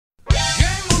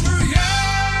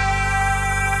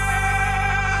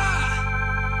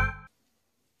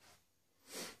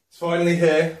finally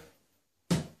here.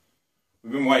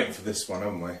 We've been waiting for this one,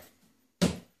 haven't we?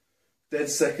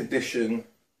 DedSec edition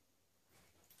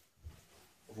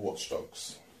of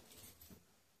Watchdogs.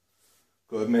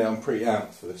 Got to admit, I'm pretty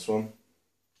amped for this one.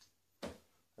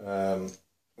 As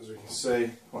we can see,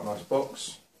 quite a nice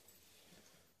box.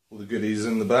 All the goodies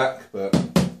in the back, but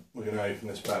we're going to open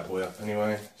this bad boy up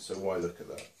anyway, so why look at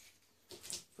that?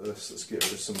 First, let's get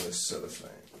rid of some of this cellophane.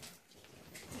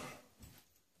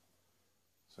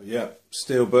 So yeah,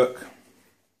 steel book.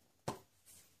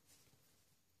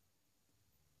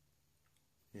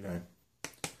 You know,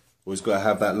 always got to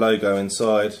have that logo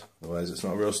inside, otherwise it's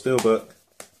not a real steel book.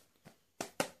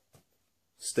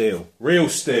 Steel, real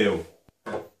steel.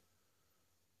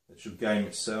 It's your game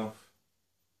itself.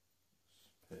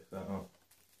 Pick that up.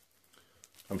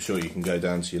 I'm sure you can go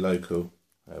down to your local,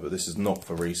 but this is not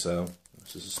for resale.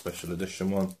 This is a special edition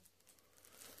one.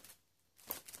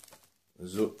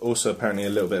 There's also apparently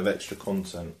a little bit of extra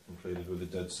content included with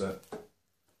the DedSec. It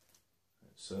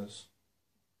says.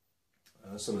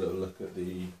 Let's have a little look at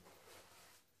the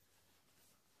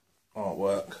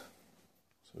artwork.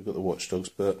 So we've got the Watchdogs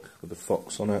book with the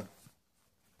fox on it.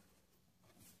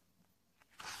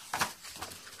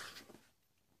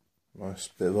 Nice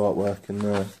bit of artwork in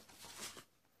there.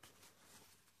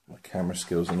 My camera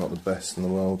skills are not the best in the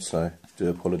world, so I do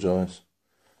apologise.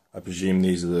 I presume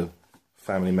these are the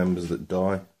family members that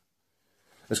die.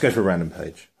 Let's go for a random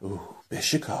page. Ooh, bit of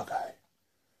Chicago.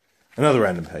 Another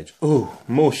random page. Ooh,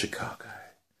 more Chicago.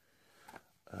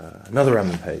 Another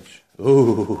random page.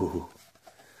 Ooh.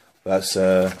 That's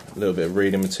a little bit of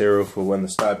reading material for when the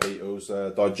stag beetle's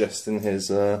digesting his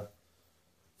food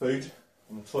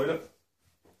on the toilet.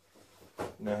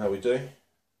 You know how we do.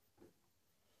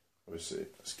 Obviously,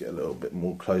 let's get a little bit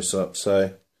more close up.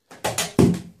 So,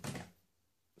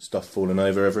 stuff falling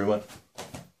over everywhere,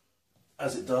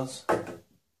 as it does.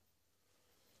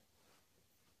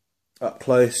 Up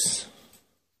close,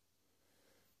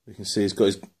 we can see he's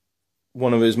got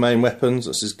one of his main weapons.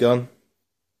 That's his gun.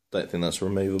 Don't think that's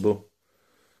removable.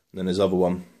 And then his other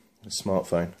one, his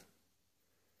smartphone.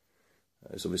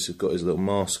 He's obviously got his little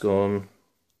mask on.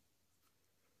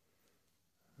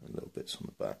 And little bits on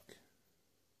the back.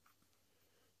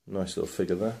 Nice little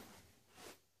figure there.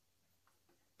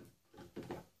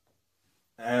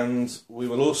 And we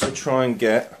will also try and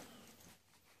get,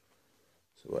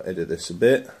 so we'll edit this a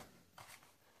bit.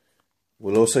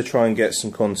 We'll also try and get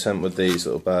some content with these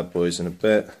little bad boys in a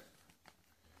bit.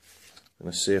 I'm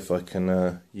going to see if I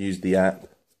can use the app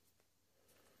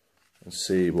and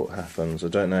see what happens. I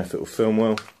don't know if it will film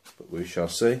well, but we shall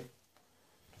see.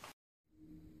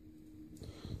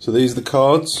 So these are the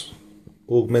cards,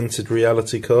 augmented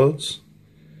reality cards.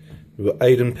 We've got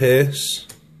Aiden Pierce,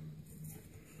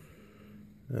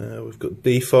 we've got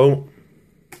Default,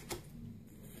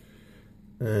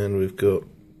 and we've got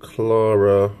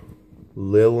Clara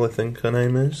Lil, I think her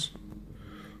name is.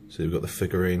 So we've got the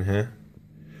figurine here.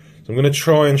 So I'm going to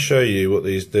try and show you what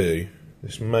these do.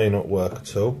 This may not work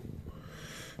at all.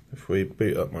 If we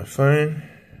boot up my phone,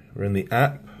 we're in the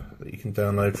app that you can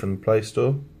download from the Play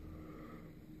Store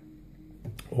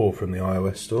or from the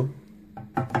iOS store.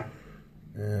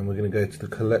 And we're going to go to the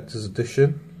collector's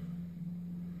edition.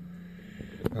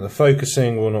 Now the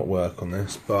focusing will not work on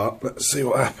this, but let's see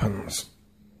what happens.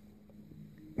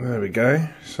 There we go.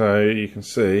 So you can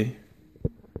see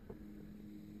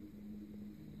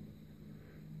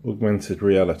augmented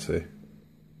reality.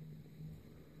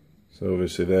 So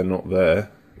obviously they're not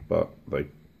there, but they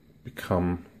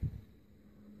become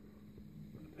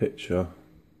a picture.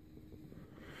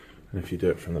 And if you do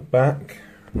it from the back,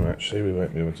 well actually we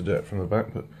won't be able to do it from the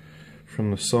back, but from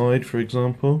the side, for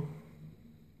example,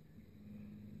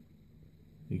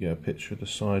 you get a picture of the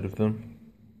side of them.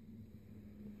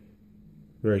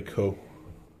 Very cool.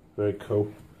 Very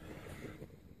cool.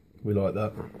 We like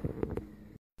that.